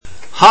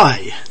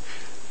Hi,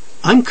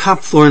 I'm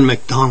Copthorne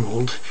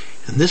Macdonald,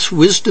 and this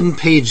Wisdom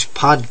Page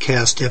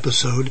podcast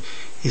episode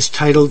is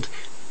titled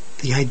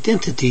The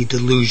Identity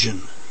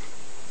Delusion.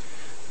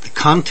 The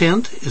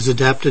content is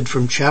adapted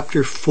from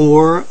Chapter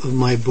 4 of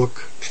my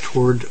book,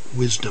 Toward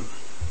Wisdom.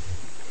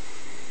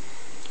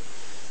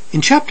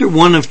 In Chapter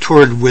 1 of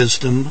Toward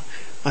Wisdom,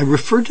 I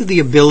refer to the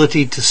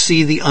ability to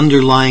see the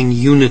underlying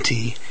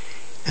unity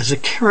as a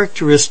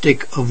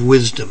characteristic of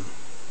wisdom.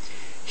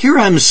 Here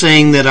I'm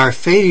saying that our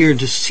failure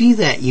to see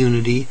that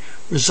unity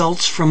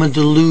results from a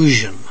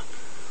delusion,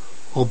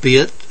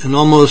 albeit an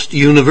almost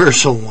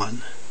universal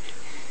one.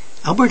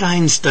 Albert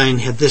Einstein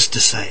had this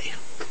to say: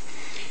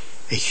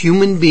 "A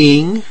human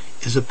being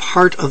is a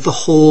part of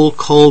the whole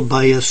called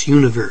by us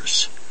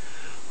universe,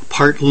 a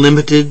part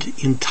limited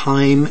in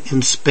time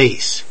and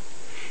space.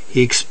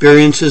 He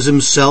experiences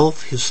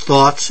himself, his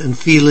thoughts and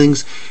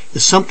feelings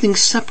as something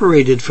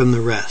separated from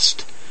the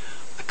rest,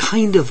 a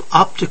kind of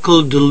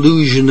optical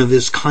delusion of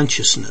his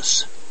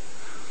consciousness.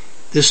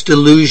 This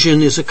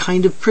delusion is a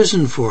kind of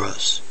prison for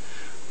us,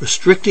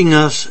 restricting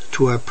us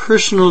to our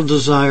personal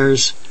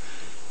desires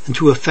and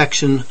to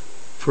affection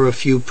for a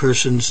few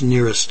persons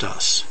nearest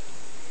us."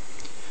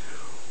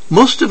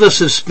 Most of us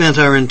have spent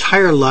our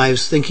entire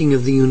lives thinking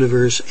of the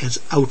universe as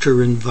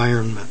outer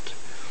environment.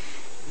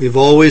 We've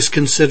always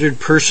considered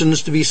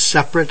persons to be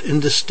separate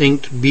and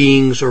distinct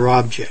beings or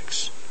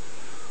objects.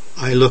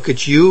 I look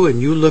at you and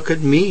you look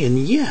at me,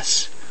 and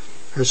yes,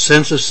 our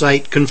sense of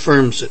sight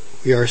confirms it.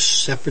 We are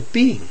separate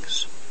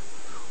beings.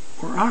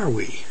 Or are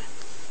we?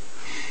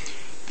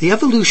 The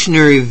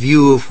evolutionary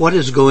view of what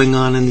is going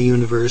on in the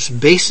universe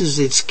bases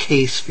its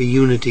case for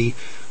unity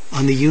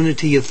on the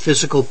unity of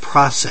physical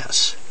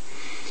process.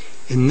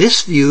 In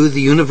this view,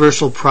 the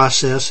universal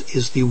process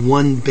is the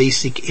one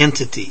basic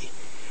entity.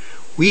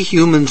 We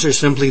humans are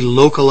simply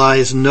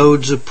localized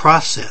nodes of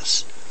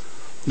process,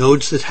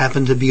 nodes that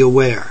happen to be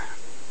aware.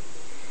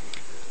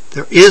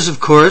 There is, of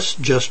course,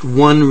 just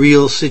one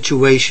real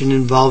situation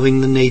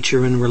involving the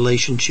nature and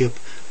relationship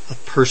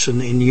of person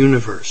and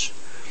universe.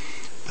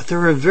 But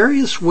there are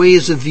various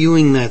ways of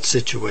viewing that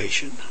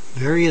situation,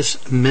 various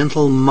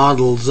mental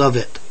models of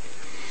it.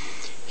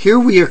 Here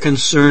we are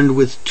concerned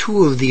with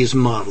two of these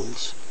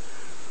models.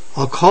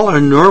 I'll call our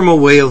normal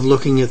way of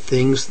looking at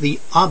things the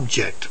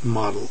object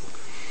model.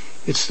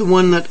 It's the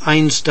one that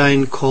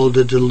Einstein called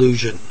a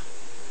delusion.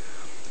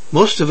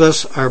 Most of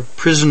us are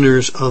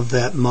prisoners of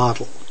that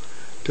model.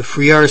 To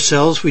free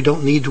ourselves, we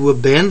don't need to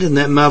abandon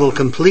that model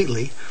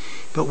completely,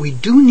 but we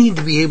do need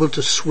to be able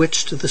to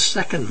switch to the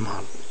second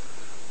model,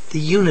 the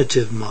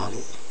unitive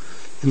model,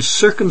 in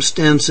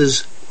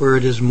circumstances where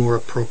it is more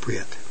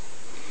appropriate.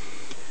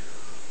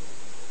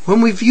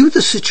 When we view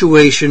the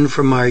situation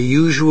from our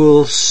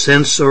usual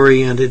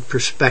sense-oriented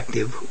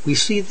perspective, we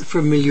see the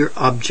familiar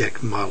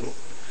object model.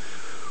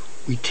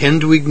 We tend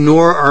to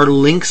ignore our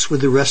links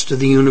with the rest of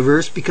the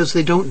universe because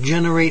they don't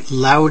generate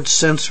loud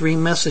sensory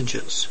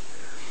messages.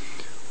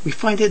 We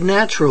find it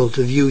natural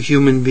to view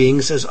human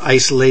beings as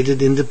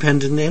isolated,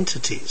 independent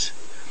entities.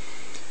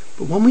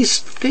 But when we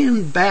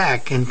stand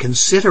back and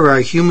consider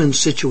our human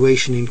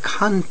situation in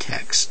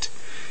context,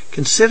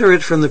 consider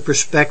it from the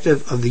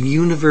perspective of the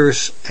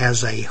universe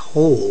as a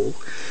whole,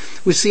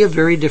 we see a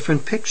very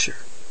different picture.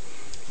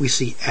 We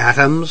see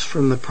atoms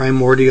from the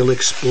primordial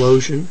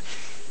explosion,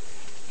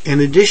 and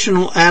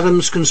additional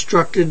atoms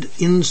constructed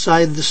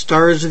inside the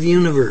stars of the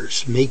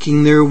universe,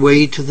 making their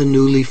way to the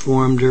newly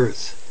formed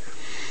Earth.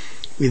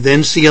 We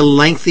then see a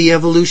lengthy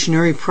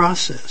evolutionary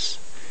process.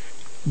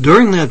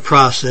 During that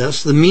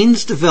process, the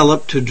means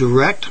developed to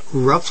direct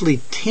roughly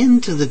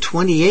 10 to the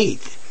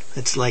 28th,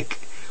 that's like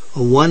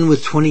a 1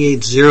 with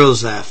 28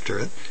 zeros after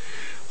it,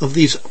 of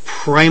these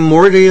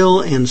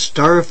primordial and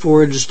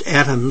star-forged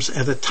atoms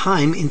at a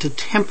time into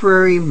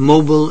temporary,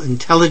 mobile,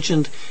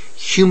 intelligent,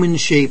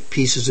 human-shaped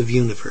pieces of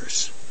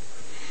universe.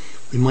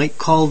 We might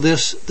call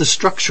this the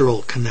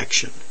structural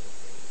connection.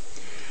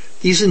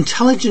 These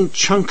intelligent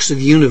chunks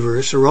of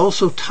universe are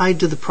also tied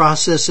to the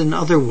process in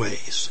other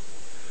ways.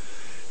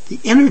 The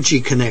energy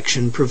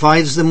connection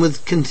provides them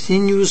with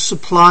continuous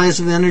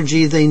supplies of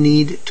energy they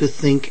need to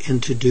think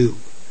and to do.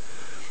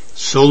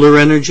 Solar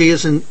energy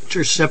is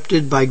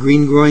intercepted by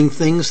green-growing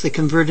things that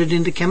convert it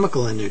into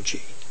chemical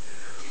energy.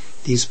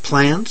 These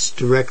plants,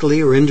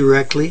 directly or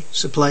indirectly,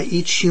 supply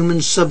each human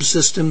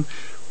subsystem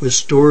with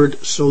stored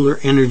solar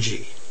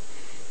energy.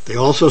 They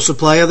also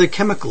supply other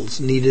chemicals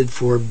needed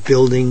for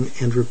building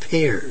and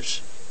repairs.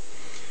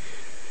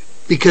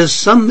 Because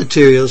some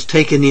materials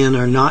taken in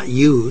are not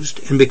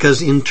used, and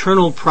because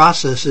internal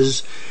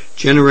processes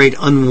generate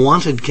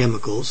unwanted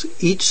chemicals,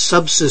 each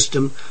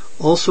subsystem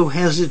also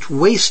has its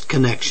waste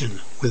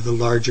connection with the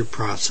larger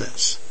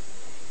process.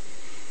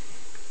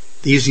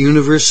 These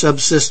universe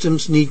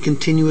subsystems need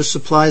continuous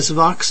supplies of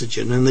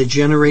oxygen, and they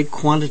generate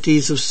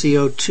quantities of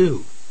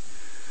CO2.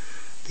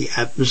 The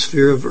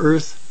atmosphere of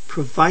Earth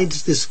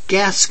provides this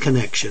gas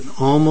connection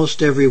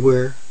almost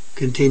everywhere,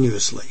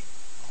 continuously.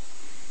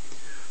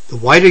 The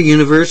wider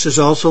universe is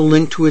also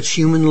linked to its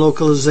human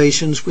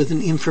localizations with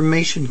an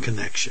information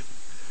connection.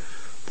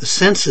 The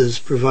senses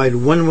provide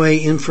one-way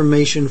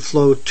information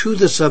flow to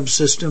the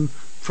subsystem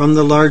from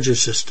the larger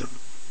system,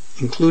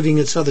 including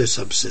its other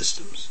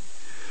subsystems.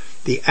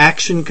 The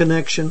action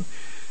connection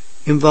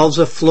involves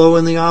a flow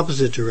in the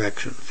opposite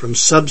direction, from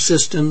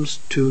subsystems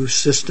to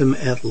system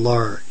at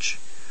large.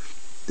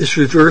 This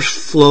reverse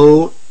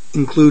flow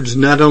includes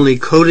not only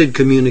coded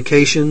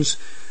communications,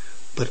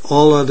 but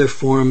all other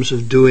forms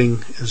of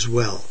doing as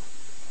well.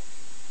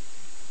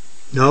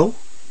 No,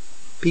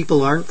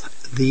 people aren't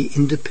the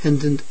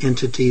independent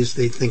entities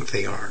they think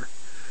they are.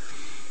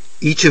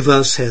 Each of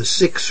us has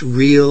 6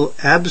 real,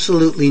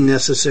 absolutely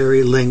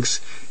necessary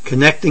links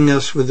connecting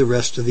us with the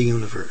rest of the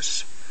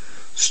universe.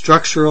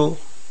 Structural,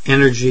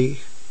 energy,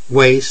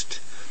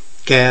 waste,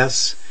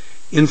 gas,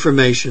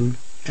 information,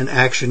 and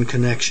action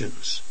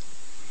connections.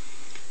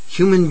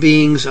 Human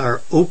beings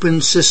are open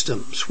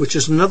systems, which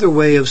is another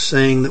way of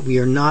saying that we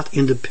are not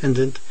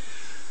independent,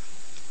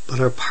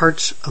 but are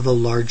parts of a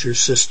larger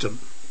system.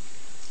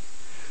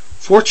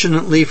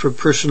 Fortunately for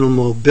personal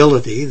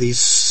mobility, these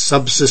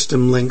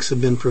subsystem links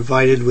have been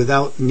provided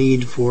without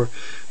need for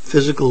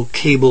physical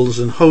cables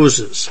and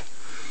hoses.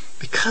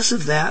 Because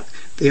of that,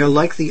 they are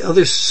like the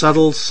other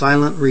subtle,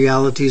 silent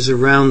realities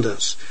around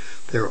us.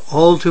 They're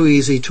all too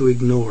easy to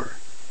ignore.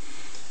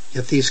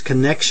 Yet these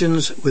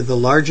connections with the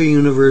larger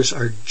universe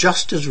are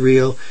just as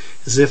real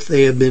as if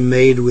they had been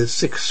made with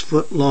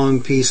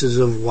 6-foot-long pieces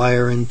of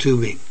wire and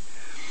tubing.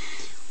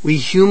 We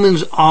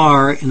humans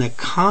are, in a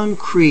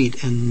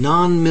concrete and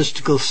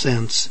non-mystical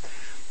sense,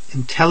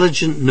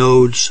 intelligent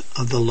nodes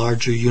of the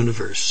larger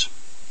universe.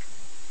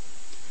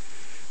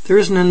 There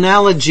is an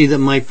analogy that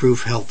might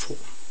prove helpful.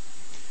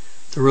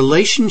 The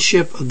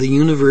relationship of the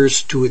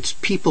universe to its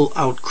people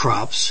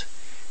outcrops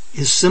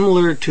is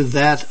similar to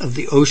that of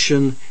the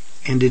ocean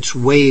and its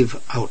wave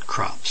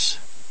outcrops.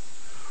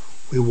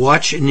 We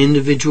watch an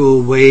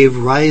individual wave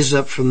rise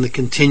up from the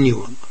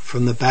continuum,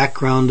 from the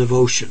background of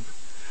ocean.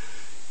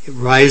 It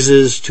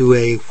rises to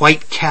a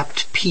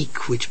white-capped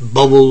peak which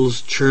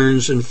bubbles,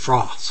 churns, and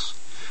froths.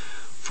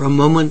 For a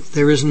moment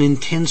there is an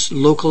intense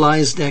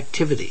localized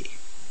activity.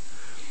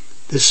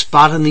 This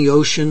spot in the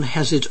ocean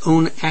has its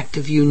own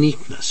active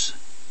uniqueness.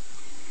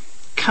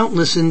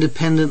 Countless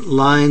independent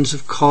lines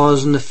of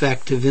cause and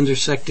effect have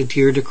intersected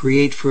here to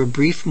create for a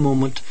brief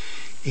moment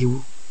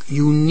a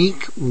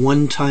unique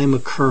one-time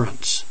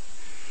occurrence,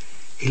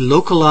 a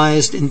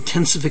localized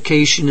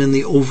intensification in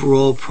the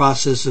overall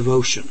process of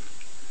ocean.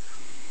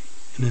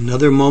 In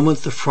another moment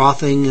the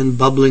frothing and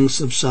bubbling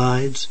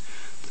subsides,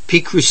 the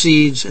peak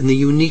recedes, and the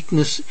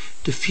uniqueness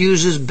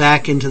diffuses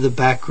back into the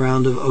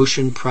background of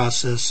ocean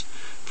process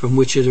from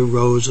which it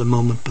arose a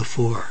moment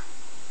before.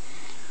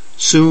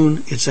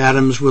 Soon its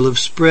atoms will have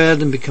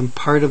spread and become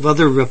part of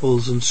other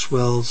ripples and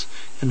swells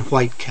and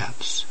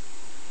whitecaps.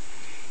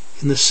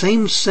 In the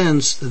same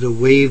sense that a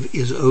wave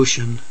is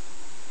ocean,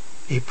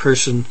 a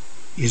person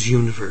is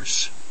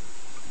universe.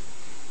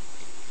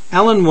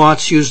 Alan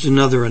Watts used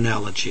another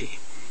analogy.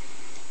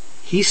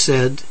 He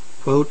said,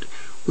 quote,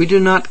 "We do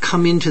not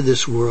come into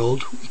this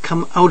world, we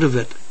come out of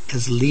it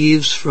as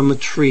leaves from a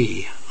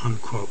tree,"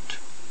 unquote.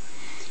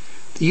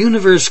 The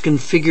universe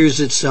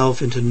configures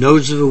itself into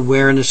nodes of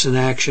awareness and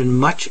action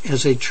much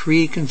as a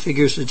tree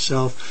configures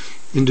itself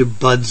into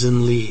buds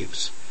and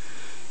leaves.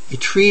 A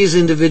tree's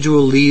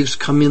individual leaves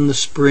come in the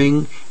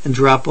spring and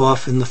drop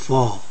off in the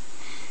fall.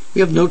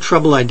 We have no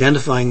trouble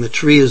identifying the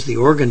tree as the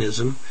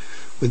organism,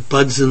 with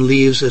buds and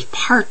leaves as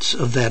parts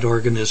of that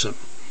organism.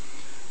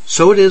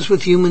 So it is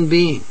with human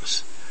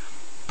beings.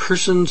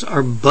 Persons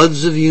are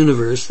buds of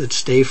universe that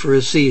stay for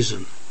a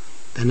season.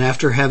 Then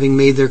after having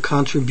made their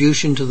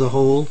contribution to the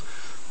whole,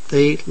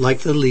 they,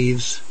 like the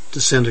leaves,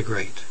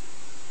 disintegrate.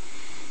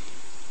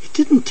 It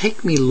didn't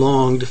take me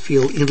long to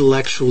feel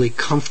intellectually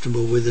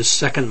comfortable with this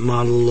second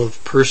model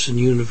of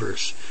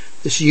person-universe,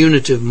 this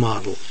unitive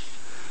model.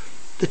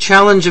 The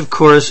challenge, of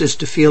course, is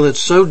to feel it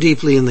so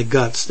deeply in the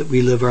guts that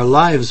we live our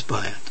lives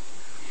by it.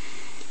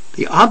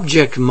 The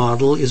object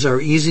model is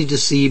our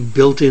easy-to-see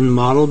built-in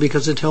model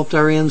because it helped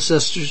our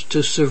ancestors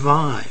to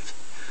survive.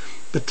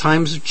 But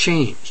times have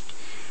changed.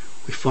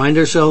 We find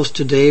ourselves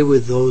today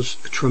with those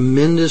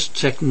tremendous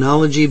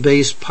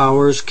technology-based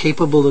powers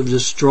capable of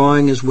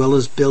destroying as well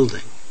as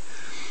building.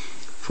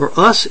 For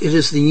us, it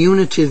is the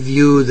unitive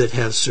view that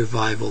has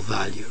survival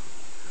value.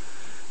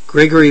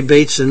 Gregory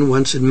Bateson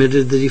once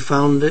admitted that he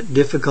found it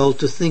difficult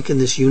to think in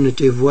this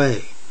unitive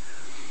way.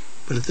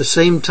 But at the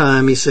same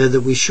time, he said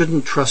that we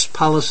shouldn't trust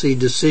policy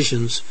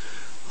decisions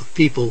of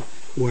people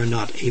who are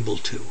not able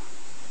to.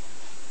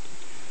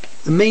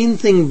 The main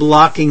thing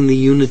blocking the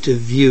unitive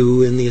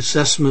view in the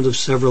assessment of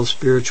several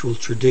spiritual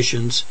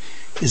traditions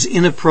is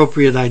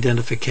inappropriate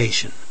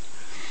identification.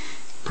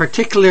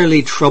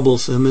 Particularly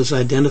troublesome is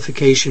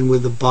identification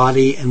with the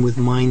body and with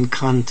mind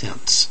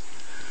contents.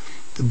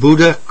 The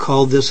Buddha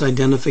called this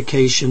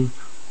identification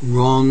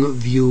wrong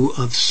view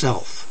of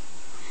self.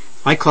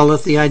 I call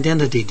it the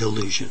identity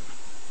delusion.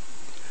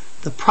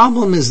 The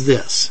problem is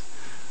this.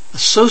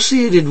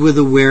 Associated with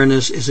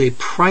awareness is a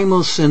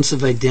primal sense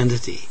of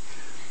identity,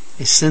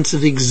 a sense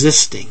of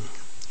existing,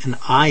 an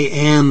I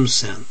am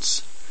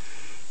sense.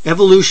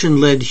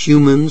 Evolution led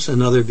humans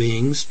and other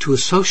beings to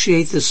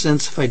associate this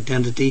sense of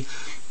identity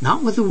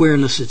not with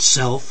awareness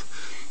itself,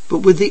 but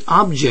with the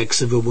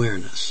objects of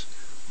awareness,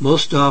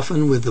 most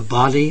often with the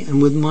body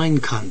and with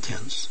mind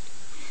contents.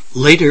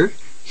 Later,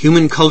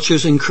 human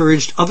cultures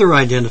encouraged other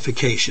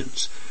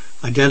identifications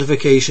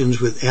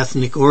with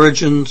ethnic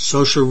origin,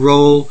 social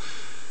role,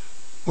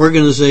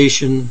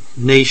 organization,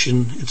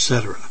 nation,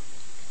 etc.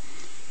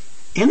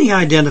 Any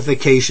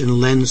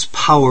identification lends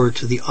power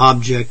to the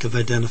object of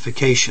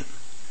identification.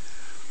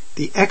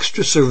 The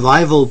extra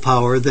survival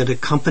power that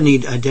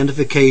accompanied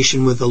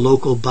identification with the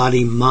local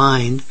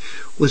body-mind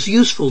was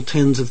useful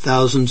tens of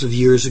thousands of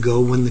years ago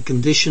when the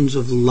conditions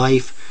of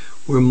life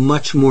were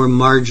much more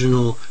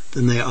marginal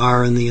than they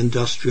are in the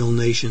industrial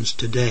nations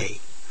today.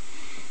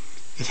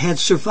 It had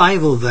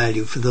survival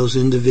value for those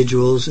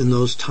individuals in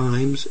those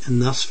times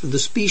and thus for the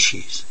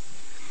species.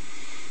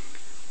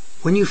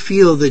 When you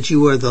feel that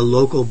you are the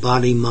local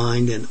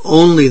body-mind and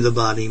only the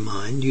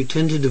body-mind, you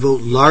tend to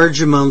devote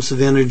large amounts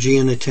of energy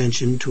and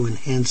attention to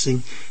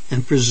enhancing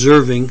and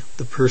preserving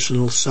the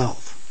personal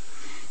self.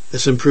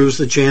 This improves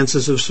the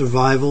chances of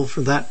survival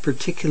for that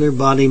particular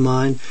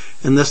body-mind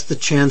and thus the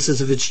chances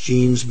of its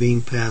genes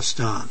being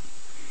passed on.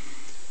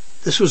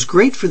 This was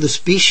great for the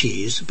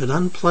species, but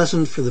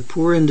unpleasant for the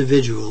poor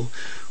individual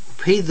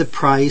who paid the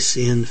price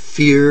in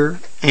fear,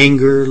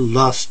 anger,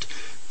 lust,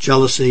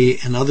 jealousy,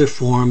 and other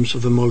forms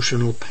of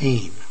emotional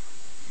pain.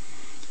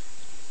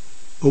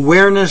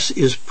 Awareness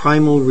is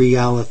primal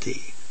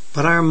reality,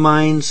 but our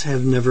minds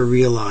have never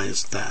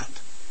realized that.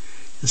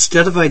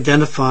 Instead of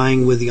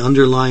identifying with the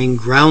underlying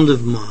ground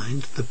of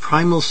mind, the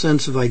primal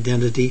sense of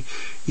identity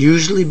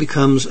usually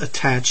becomes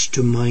attached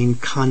to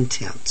mind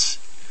contents.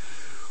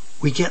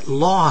 We get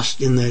lost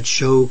in that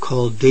show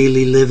called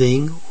daily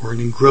living, or an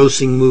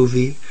engrossing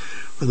movie,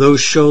 or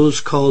those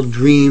shows called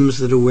dreams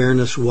that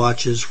awareness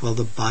watches while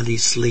the body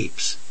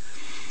sleeps.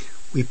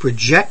 We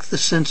project the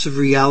sense of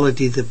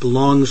reality that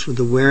belongs with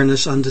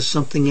awareness onto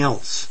something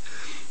else,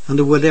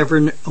 onto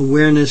whatever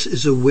awareness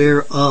is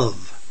aware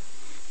of.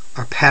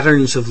 Are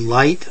patterns of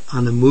light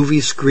on a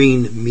movie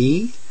screen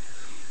me?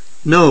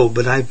 No,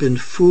 but I've been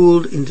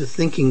fooled into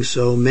thinking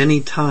so many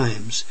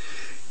times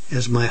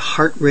as my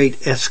heart rate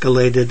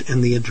escalated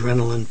and the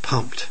adrenaline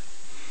pumped.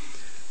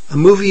 A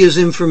movie is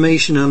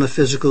information on a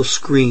physical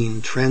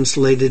screen,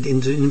 translated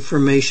into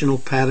informational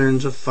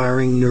patterns of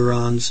firing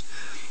neurons,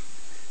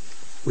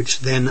 which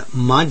then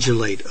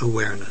modulate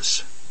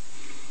awareness.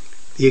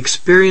 The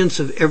experience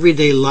of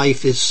everyday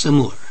life is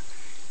similar.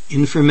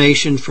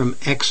 Information from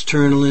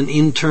external and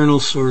internal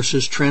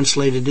sources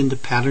translated into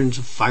patterns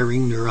of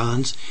firing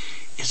neurons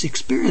is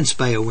experienced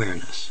by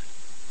awareness.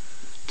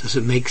 Does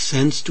it make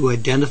sense to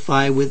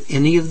identify with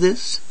any of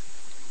this?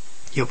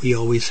 Yet we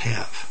always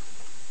have.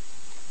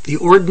 The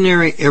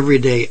ordinary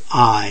everyday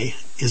I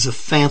is a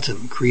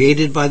phantom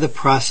created by the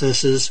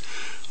processes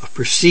of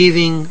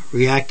perceiving,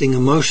 reacting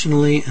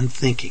emotionally, and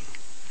thinking.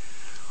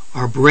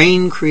 Our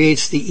brain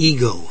creates the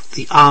ego,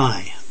 the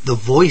I, the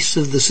voice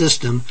of the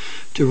system,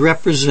 to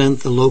represent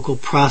the local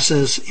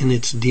process in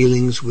its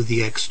dealings with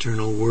the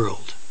external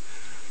world.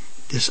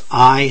 This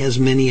I has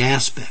many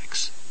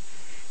aspects.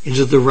 It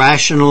is the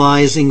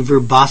rationalizing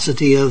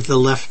verbosity of the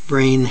left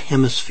brain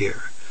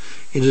hemisphere.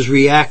 It is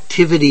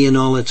reactivity in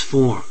all its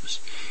forms.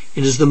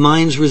 It is the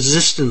mind's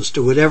resistance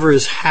to whatever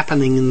is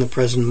happening in the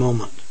present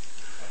moment.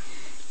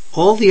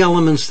 All the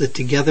elements that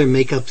together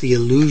make up the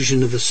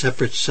illusion of a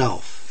separate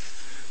self,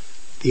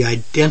 the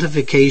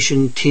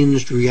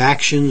identification-tinged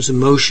reactions,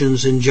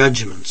 emotions, and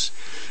judgments,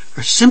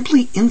 are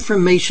simply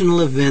informational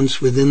events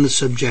within the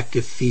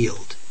subjective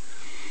field.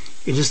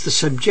 It is the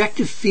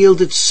subjective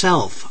field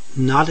itself,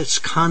 not its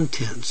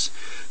contents,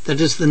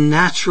 that is the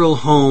natural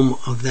home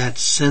of that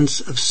sense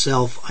of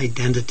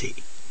self-identity.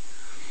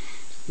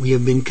 We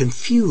have been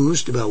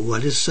confused about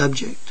what is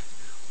subject,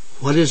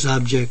 what is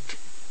object,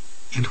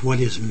 and what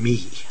is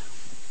me.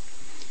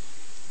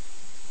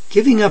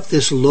 Giving up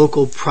this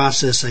local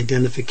process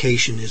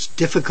identification is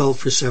difficult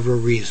for several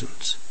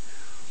reasons.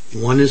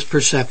 One is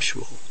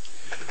perceptual.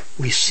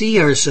 We see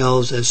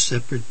ourselves as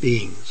separate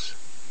beings.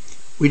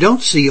 We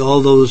don't see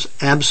all those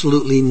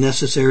absolutely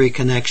necessary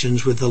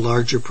connections with the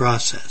larger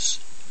process.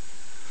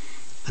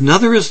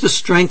 Another is the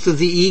strength of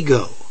the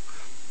ego,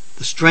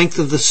 the strength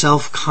of the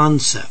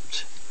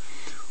self-concept.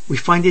 We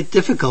find it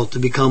difficult to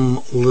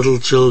become little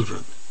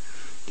children.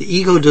 The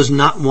ego does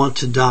not want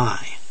to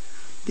die.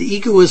 The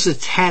ego is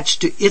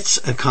attached to its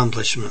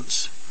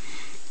accomplishments.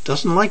 It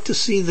doesn't like to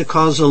see the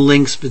causal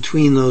links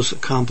between those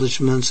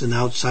accomplishments and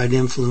outside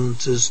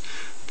influences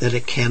that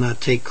it cannot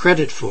take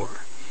credit for.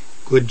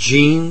 Good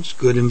genes,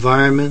 good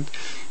environment,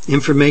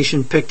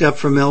 information picked up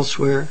from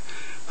elsewhere,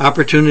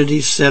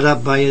 opportunities set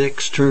up by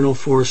external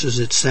forces,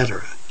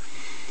 etc.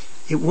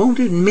 It won't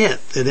admit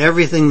that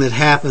everything that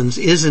happens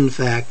is in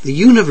fact the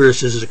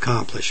universe's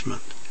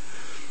accomplishment.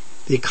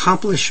 The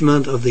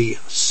accomplishment of the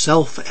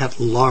self at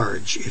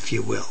large, if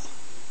you will.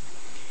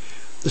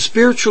 The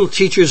spiritual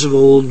teachers of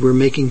old were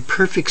making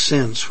perfect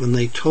sense when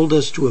they told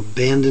us to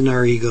abandon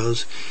our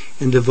egos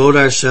and devote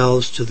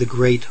ourselves to the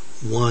Great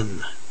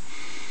One.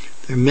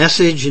 Their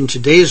message in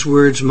today's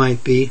words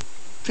might be,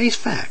 face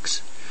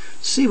facts.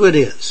 See what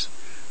is.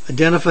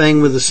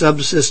 Identifying with a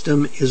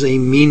subsystem is a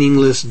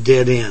meaningless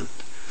dead end.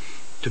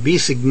 To be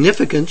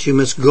significant, you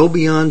must go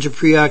beyond your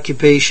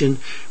preoccupation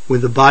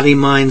with the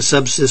body-mind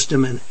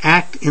subsystem and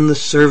act in the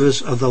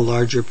service of the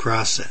larger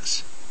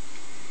process.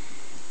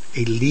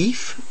 A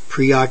leaf,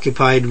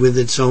 preoccupied with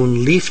its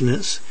own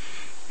leafness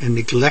and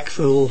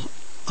neglectful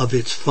of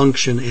its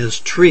function as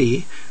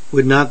tree,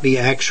 would not be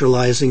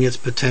actualizing its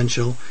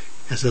potential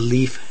as a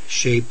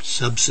leaf-shaped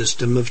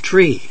subsystem of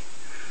tree.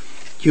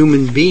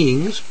 Human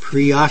beings,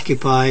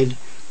 preoccupied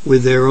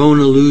with their own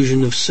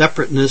illusion of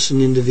separateness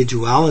and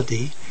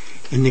individuality,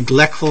 and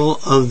neglectful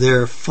of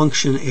their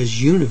function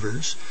as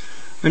universe,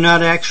 are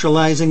not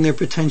actualizing their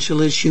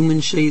potential as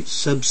human-shaped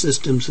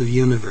subsystems of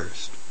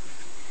universe.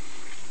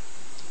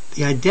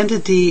 The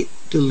identity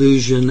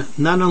delusion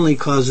not only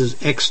causes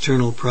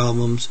external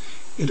problems,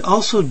 it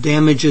also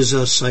damages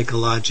us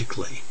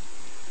psychologically.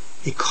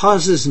 It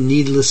causes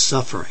needless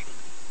suffering.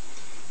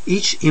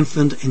 Each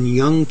infant and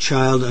young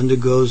child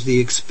undergoes the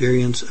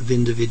experience of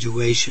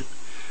individuation.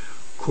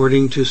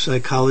 According to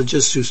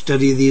psychologists who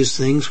study these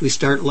things, we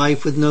start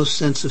life with no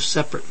sense of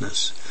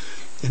separateness,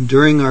 and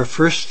during our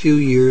first few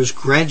years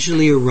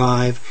gradually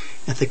arrive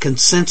at the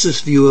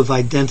consensus view of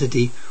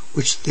identity,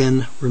 which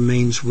then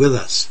remains with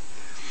us.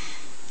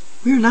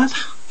 We are not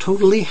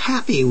totally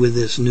happy with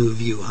this new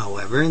view,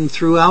 however, and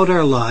throughout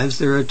our lives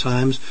there are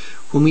times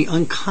when we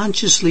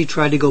unconsciously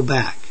try to go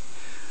back.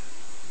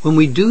 When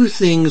we do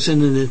things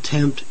in an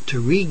attempt to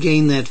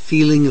regain that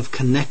feeling of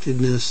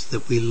connectedness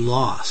that we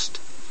lost.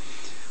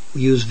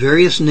 We use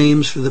various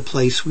names for the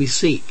place we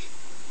seek: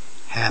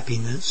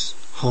 happiness,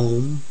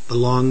 home,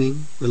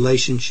 belonging,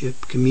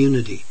 relationship,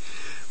 community.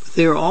 But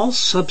they are all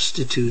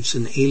substitutes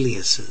and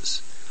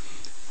aliases.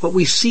 What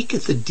we seek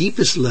at the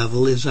deepest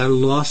level is our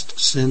lost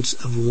sense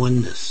of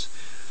oneness,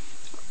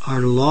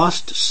 our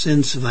lost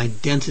sense of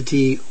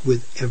identity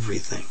with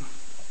everything.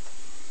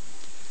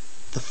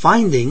 The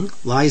finding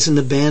lies in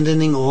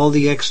abandoning all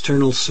the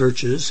external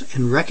searches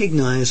and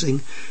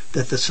recognizing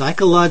that the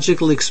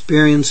psychological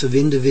experience of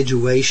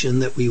individuation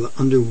that we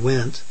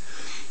underwent,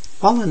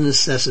 while a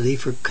necessity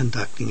for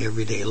conducting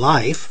everyday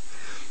life,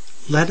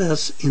 led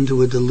us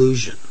into a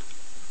delusion.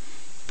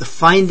 The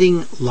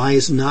finding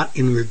lies not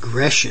in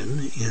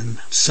regression, in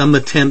some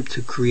attempt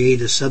to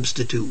create a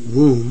substitute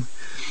womb.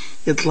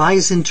 It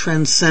lies in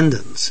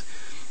transcendence,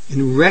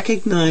 in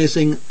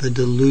recognizing the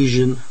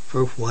delusion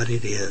for what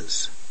it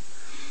is.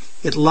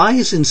 It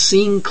lies in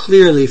seeing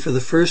clearly for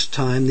the first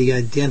time the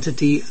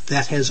identity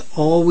that has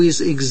always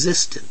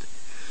existed.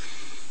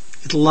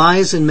 It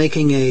lies in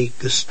making a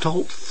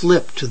gestalt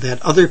flip to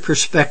that other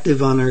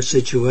perspective on our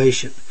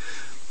situation,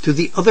 to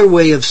the other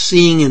way of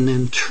seeing and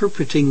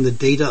interpreting the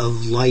data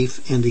of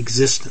life and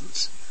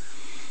existence.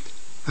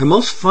 Our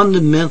most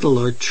fundamental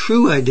or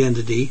true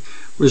identity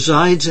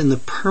resides in the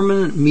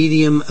permanent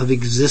medium of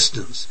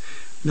existence,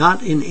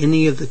 not in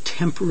any of the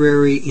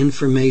temporary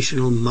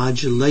informational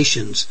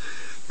modulations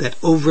that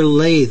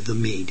overlay the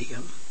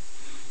medium.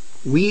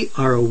 We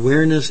are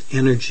awareness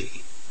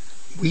energy.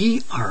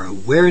 We are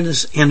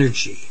awareness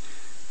energy,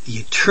 the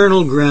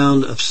eternal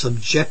ground of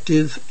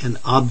subjective and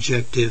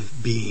objective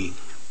being.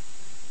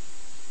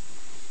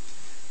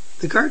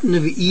 The Garden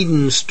of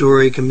Eden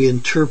story can be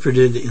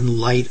interpreted in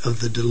light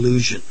of the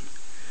delusion.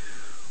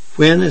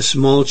 When, as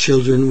small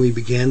children, we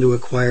began to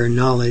acquire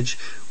knowledge,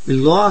 we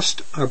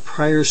lost our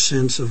prior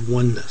sense of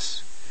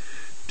oneness.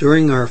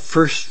 During our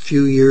first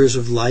few years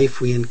of life,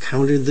 we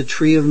encountered the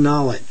tree of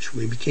knowledge.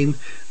 We became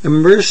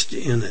immersed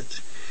in it,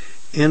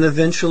 and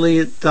eventually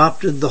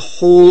adopted the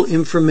whole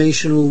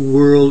informational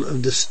world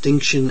of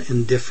distinction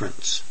and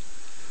difference.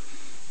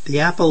 The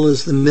apple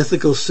is the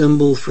mythical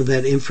symbol for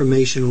that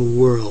informational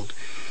world,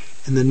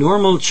 and the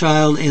normal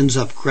child ends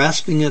up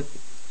grasping it,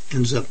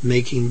 ends up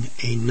making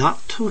a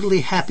not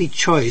totally happy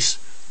choice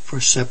for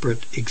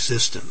separate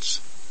existence.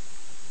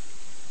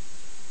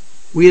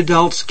 We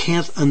adults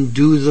can't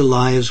undo the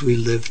lives we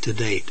live to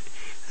date,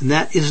 and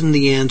that isn't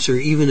the answer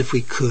even if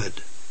we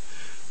could.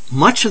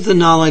 Much of the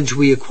knowledge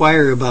we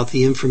acquire about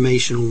the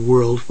informational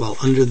world while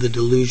under the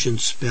delusion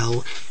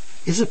spell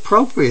is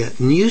appropriate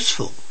and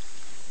useful.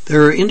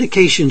 There are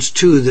indications,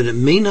 too, that it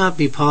may not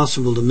be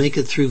possible to make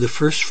it through the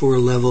first 4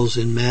 levels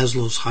in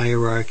Maslow's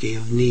hierarchy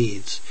of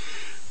needs: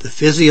 the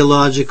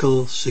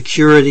physiological,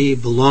 security,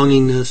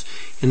 belongingness,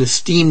 and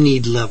esteem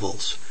need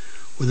levels,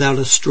 without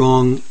a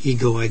strong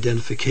ego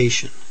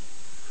identification.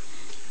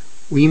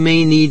 We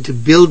may need to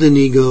build an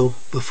ego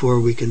before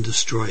we can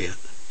destroy it.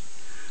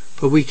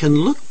 But we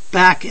can look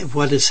back at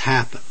what has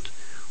happened.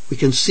 We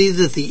can see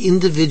that the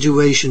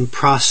individuation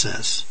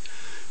process,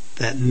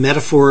 that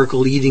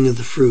metaphorical eating of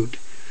the fruit,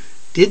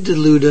 did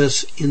delude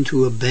us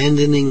into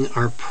abandoning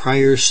our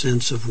prior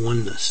sense of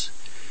oneness.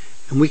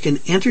 And we can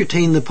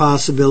entertain the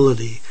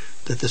possibility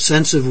that the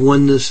sense of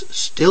oneness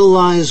still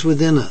lies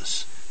within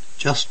us,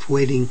 just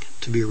waiting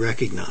to be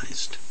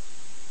recognized.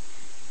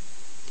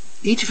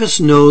 Each of us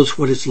knows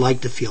what it's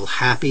like to feel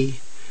happy,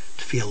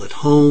 to feel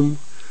at home,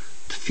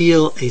 to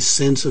feel a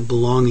sense of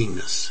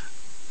belongingness.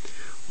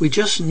 We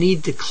just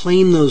need to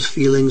claim those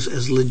feelings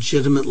as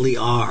legitimately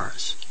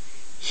ours,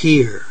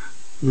 here,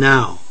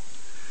 now.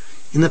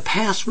 In the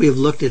past, we have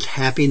looked at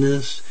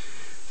happiness,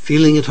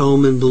 feeling at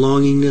home, and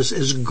belongingness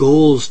as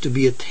goals to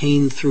be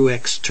attained through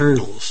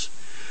externals,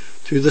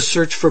 through the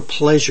search for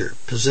pleasure,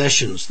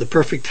 possessions, the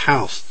perfect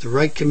house, the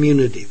right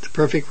community, the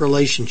perfect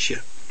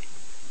relationship.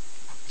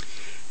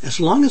 As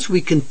long as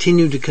we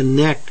continue to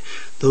connect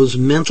those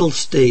mental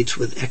states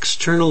with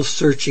external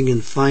searching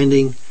and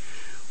finding,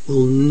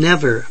 we'll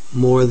never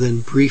more than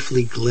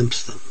briefly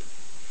glimpse them.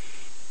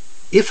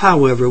 If,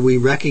 however, we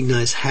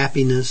recognize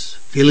happiness,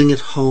 feeling at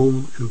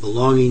home, and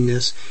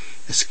belongingness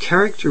as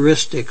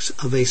characteristics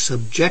of a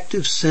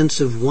subjective sense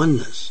of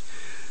oneness,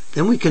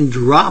 then we can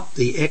drop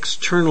the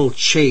external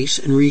chase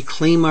and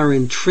reclaim our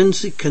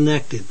intrinsic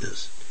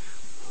connectedness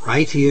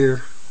right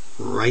here,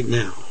 right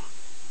now.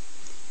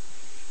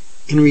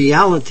 In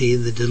reality,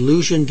 the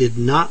delusion did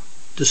not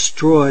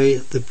destroy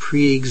the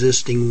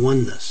pre-existing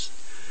oneness.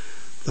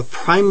 The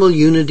primal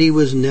unity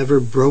was never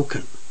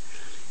broken.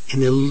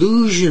 An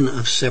illusion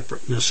of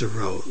separateness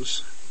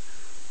arose.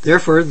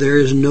 Therefore, there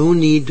is no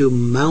need to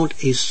mount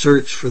a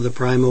search for the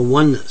primal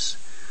oneness.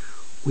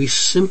 We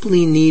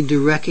simply need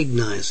to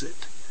recognize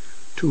it,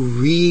 to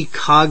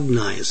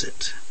recognize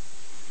it.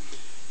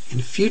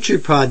 In future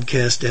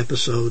podcast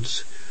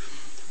episodes,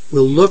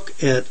 we'll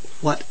look at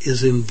what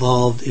is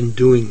involved in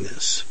doing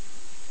this.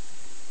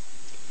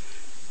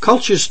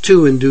 Cultures,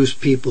 too, induce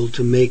people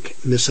to make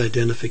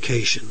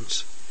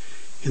misidentifications.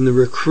 In the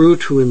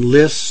recruit who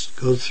enlists,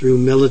 goes through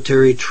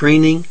military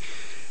training,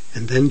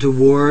 and then to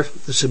war,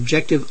 the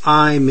subjective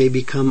I may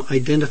become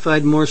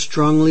identified more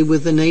strongly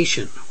with the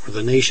nation or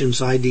the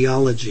nation's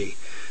ideology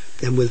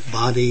than with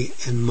body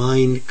and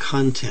mind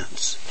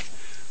contents.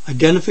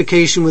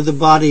 Identification with the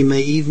body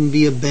may even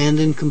be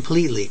abandoned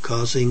completely,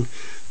 causing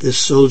this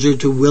soldier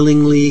to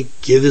willingly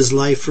give his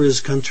life for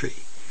his country.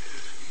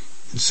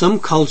 In some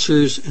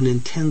cultures, an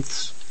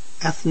intense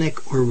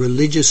ethnic or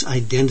religious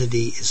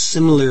identity is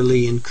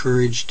similarly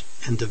encouraged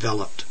and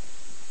developed.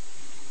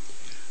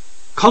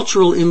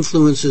 Cultural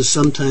influences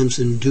sometimes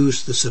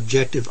induce the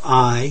subjective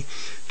I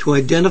to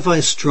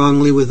identify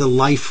strongly with a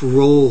life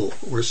role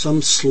or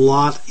some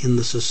slot in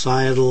the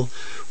societal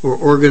or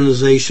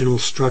organizational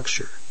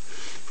structure.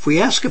 If we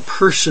ask a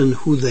person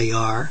who they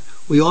are,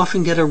 we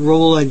often get a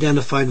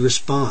role-identified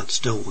response,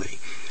 don't we?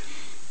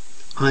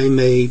 I'm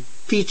a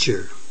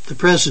teacher, the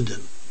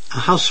president, a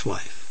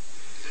housewife.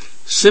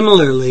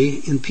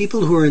 Similarly, in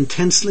people who are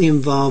intensely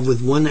involved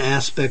with one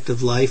aspect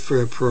of life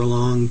for a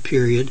prolonged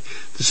period,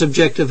 the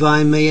subjective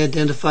I may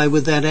identify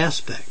with that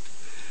aspect.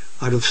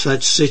 Out of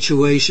such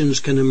situations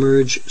can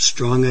emerge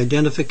strong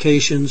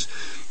identifications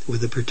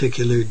with a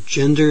particular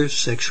gender,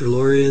 sexual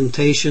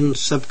orientation,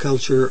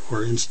 subculture,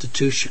 or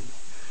institution.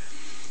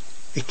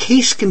 A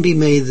case can be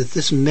made that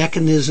this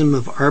mechanism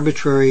of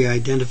arbitrary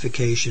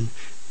identification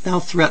now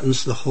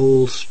threatens the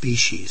whole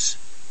species.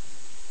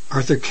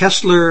 Arthur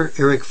Koestler,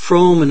 Erich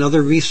Fromm, and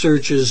other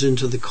researchers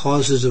into the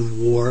causes of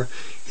war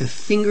have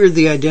fingered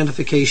the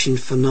identification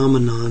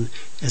phenomenon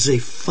as a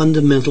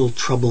fundamental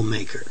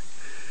troublemaker.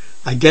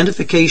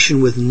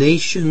 Identification with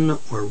nation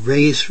or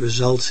race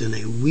results in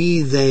a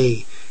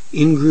we-they,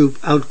 in-group,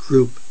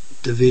 out-group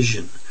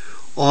division,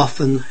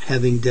 often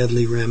having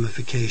deadly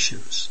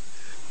ramifications.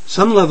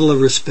 Some level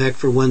of respect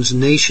for one's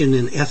nation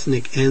and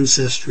ethnic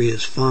ancestry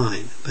is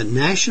fine, but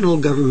national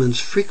governments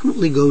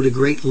frequently go to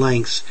great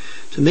lengths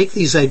to make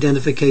these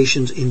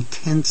identifications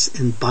intense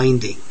and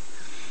binding.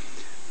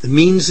 The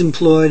means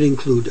employed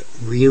include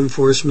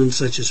reinforcements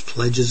such as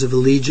pledges of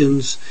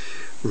allegiance,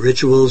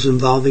 rituals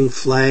involving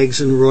flags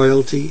and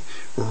royalty,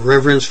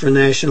 reverence for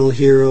national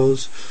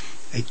heroes,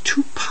 a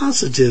too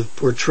positive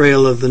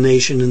portrayal of the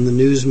nation in the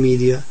news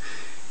media,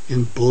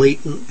 and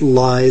blatant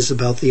lies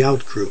about the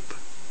outgroup.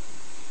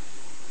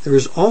 There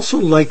is also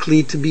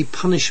likely to be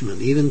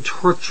punishment, even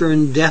torture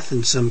and death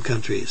in some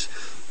countries,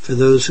 for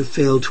those who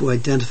fail to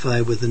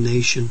identify with the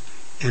nation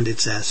and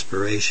its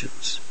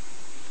aspirations.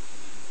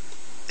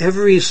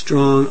 Every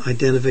strong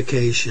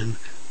identification,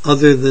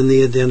 other than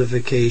the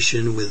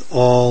identification with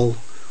all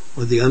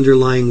or the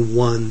underlying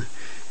one,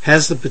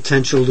 has the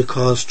potential to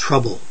cause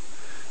trouble,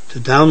 to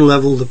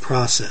downlevel the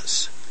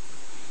process.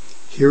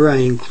 Here I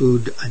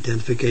include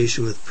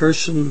identification with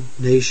person,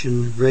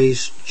 nation,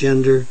 race,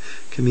 gender,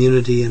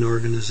 community, and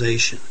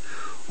organization.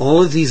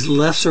 All of these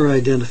lesser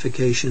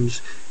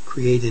identifications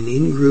create an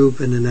in-group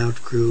and an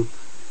out-group,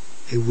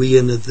 a we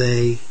and a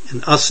they,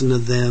 an us and a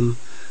them,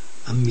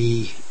 a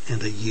me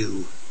and a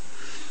you.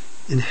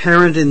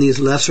 Inherent in these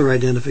lesser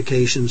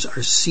identifications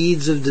are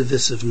seeds of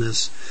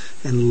divisiveness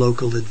and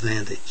local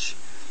advantage.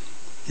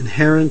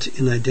 Inherent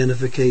in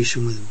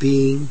identification with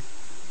being,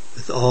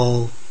 with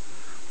all,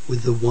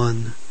 with the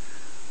one,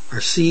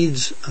 are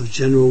seeds of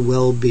general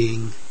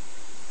well-being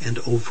and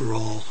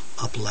overall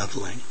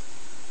up-leveling.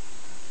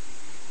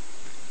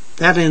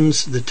 That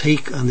ends the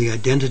take on the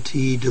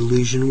Identity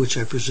Delusion, which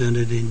I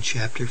presented in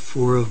Chapter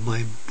 4 of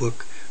my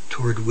book,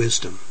 Toward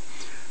Wisdom.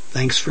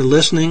 Thanks for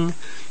listening,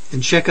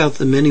 and check out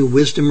the many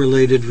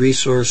wisdom-related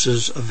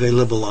resources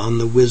available on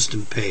the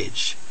Wisdom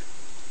page.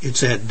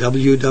 It's at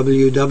www.cop.com.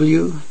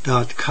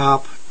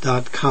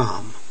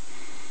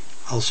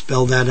 I'll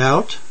spell that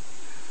out.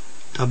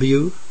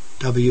 www.cop.com.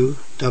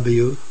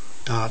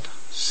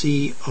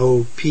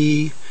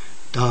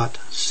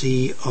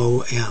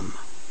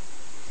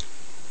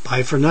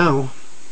 Bye for now.